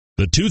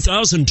The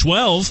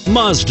 2012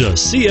 Mazda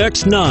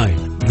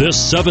CX-9. This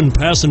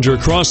 7-passenger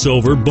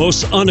crossover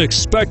boasts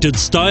unexpected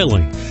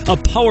styling, a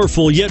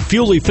powerful yet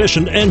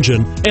fuel-efficient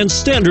engine, and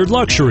standard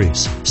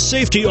luxuries.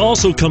 Safety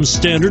also comes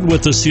standard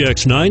with the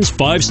CX-9's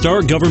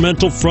 5-star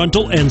governmental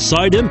frontal and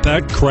side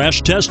impact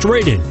crash test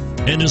rating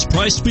and is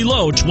priced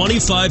below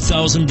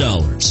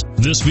 $25,000.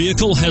 This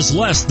vehicle has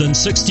less than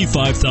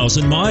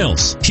 65,000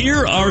 miles.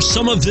 Here are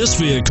some of this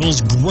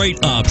vehicle's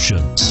great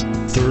options: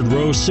 third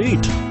row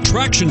seat,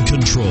 traction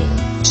control,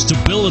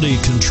 stability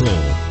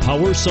control,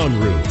 power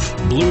sunroof,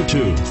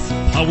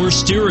 Bluetooth, power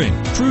steering,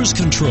 cruise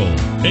control,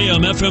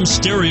 AM/FM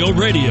stereo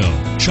radio,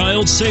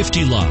 child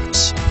safety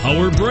locks,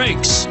 power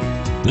brakes.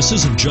 This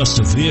isn't just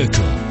a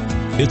vehicle,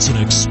 it's an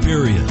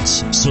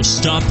experience. So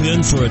stop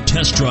in for a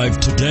test drive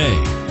today.